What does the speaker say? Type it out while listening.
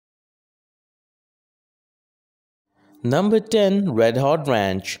Number 10. Red Hot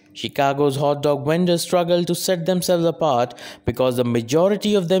Ranch. Chicago's hot dog vendors struggle to set themselves apart because the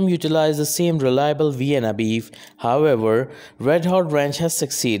majority of them utilize the same reliable Vienna beef. However, Red Hot Ranch has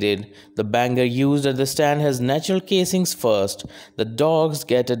succeeded. The banger used at the stand has natural casings first. The dogs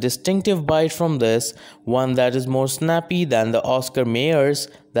get a distinctive bite from this, one that is more snappy than the Oscar Mayers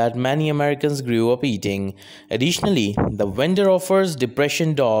that many Americans grew up eating. Additionally, the vendor offers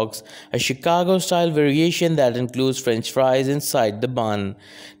Depression Dogs, a Chicago-style variation that includes French fries inside the bun.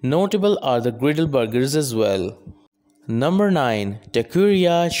 Notable are the griddle burgers as well. Number 9.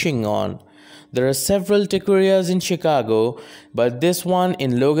 Taqueria Chingon. There are several taquerias in Chicago, but this one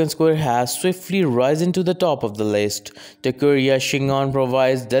in Logan Square has swiftly risen to the top of the list. Taqueria Chingon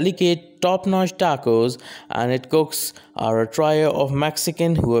provides delicate, top-notch tacos, and its cooks are a trio of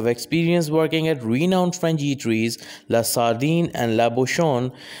Mexicans who have experience working at renowned French eateries La Sardine and La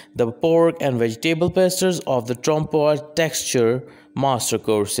Bouchon. The pork and vegetable pastors of the Trompe texture master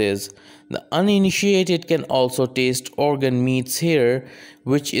courses. The uninitiated can also taste organ meats here,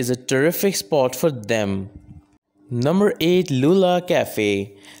 which is a terrific spot for them. Number 8. Lula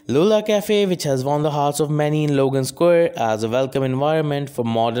Cafe. Lula Cafe, which has won the hearts of many in Logan Square as a welcome environment for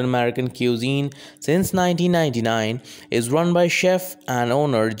modern American cuisine since 1999, is run by chef and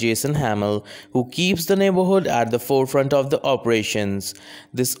owner Jason Hamill, who keeps the neighborhood at the forefront of the operations.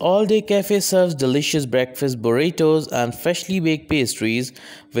 This all-day cafe serves delicious breakfast burritos and freshly baked pastries,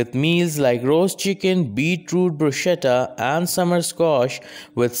 with meals like roast chicken, beetroot bruschetta, and summer squash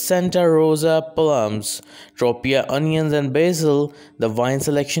with Santa Rosa plums, tropia onions, and basil. The wine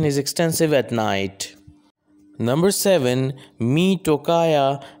selection is extensive at night. Number 7. Mi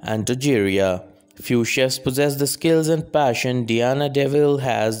Tocaya and Togeria. Few chefs possess the skills and passion Diana DeVille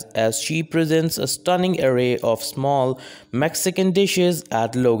has as she presents a stunning array of small Mexican dishes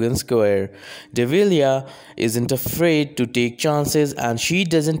at Logan Square. DeVille isn't afraid to take chances, and she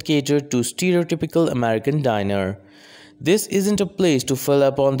doesn't cater to stereotypical American diner. This isn't a place to fill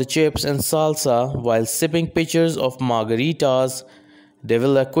up on the chips and salsa while sipping pitchers of margaritas.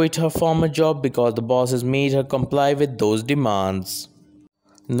 DeVille quit her former job because the bosses made her comply with those demands.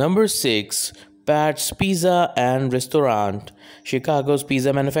 Number 6. Pat's Pizza and Restaurant. Chicago's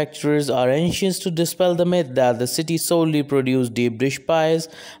pizza manufacturers are anxious to dispel the myth that the city solely produces deep dish pies,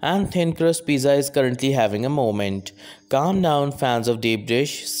 and thin crust pizza is currently having a moment. Calm down, fans of deep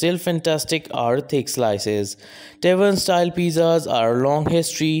dish. Still fantastic are thick slices. Tavern-style pizzas are a long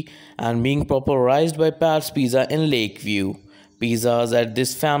history and being popularized by Pat's Pizza in Lakeview. Pizzas at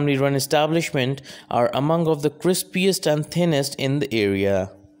this family-run establishment are among of the crispiest and thinnest in the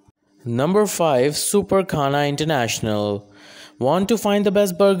area. Number 5. Super Khana International. Want to find the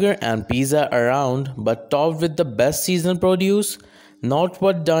best burger and pizza around, but topped with the best seasonal produce? Not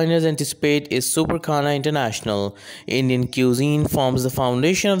what diners anticipate is Super Khana International. Indian cuisine forms the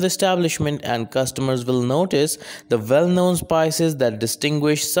foundation of the establishment, and customers will notice the well-known spices that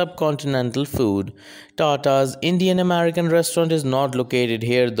distinguish subcontinental food. Tata's Indian American restaurant is not located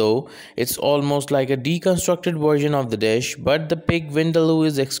here though. It's almost like a deconstructed version of the dish, but the pig vindaloo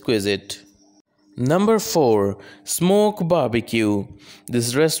is exquisite. Number 4. Smoke Barbecue.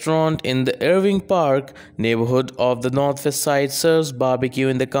 This restaurant in the Irving Park neighborhood of the Northwest Side serves barbecue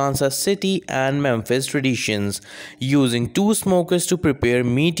in the Kansas City and Memphis traditions, using two smokers to prepare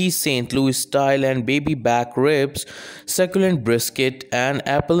meaty St. Louis style and baby back ribs, succulent brisket, and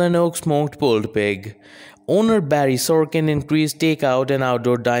apple and oak smoked pulled pig. Owner Barry Sorkin increased takeout and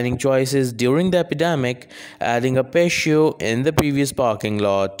outdoor dining choices during the epidemic, adding a patio in the previous parking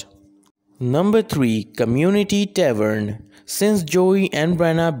lot. Number 3. Community Tavern. Since Joey and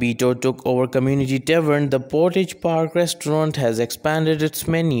Brenna Beto took over Community Tavern, the Portage Park restaurant has expanded its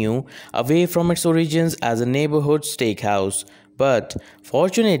menu away from its origins as a neighborhood steakhouse. But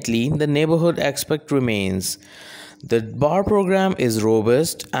fortunately, the neighborhood aspect remains. The bar program is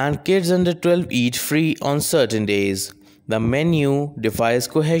robust, and kids under 12 eat free on certain days. The menu defies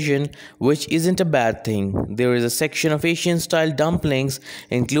cohesion, which isn't a bad thing. There is a section of Asian-style dumplings,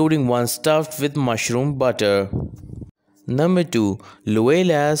 including one stuffed with mushroom butter. Number 2.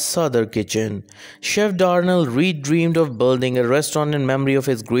 Luela's Southern Kitchen. Chef Darnell Reed dreamed of building a restaurant in memory of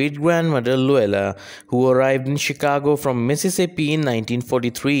his great-grandmother Luella, who arrived in Chicago from Mississippi in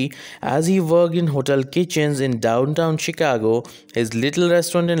 1943. As he worked in hotel kitchens in downtown Chicago, his little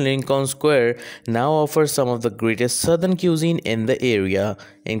restaurant in Lincoln Square now offers some of the greatest Southern cuisine in the area,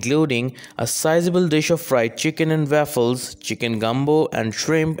 including a sizable dish of fried chicken and waffles, chicken gumbo, and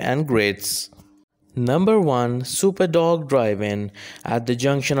shrimp and grits. Number 1. Superdog Drive-In. At the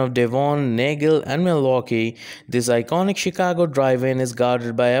junction of Devon, Nagel, and Milwaukee, this iconic Chicago drive-in is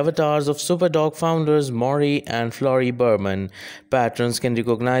guarded by avatars of Superdog founders Maury and Florrie Berman. Patrons can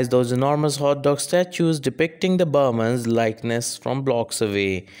recognize those enormous hot dog statues depicting the Bermans' likeness from blocks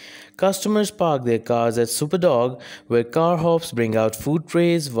away. Customers park their cars at Superdog, where car hops bring out food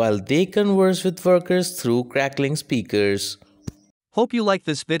trays while they converse with workers through crackling speakers. Hope you like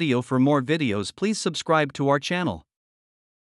this video. For more videos, please subscribe to our channel.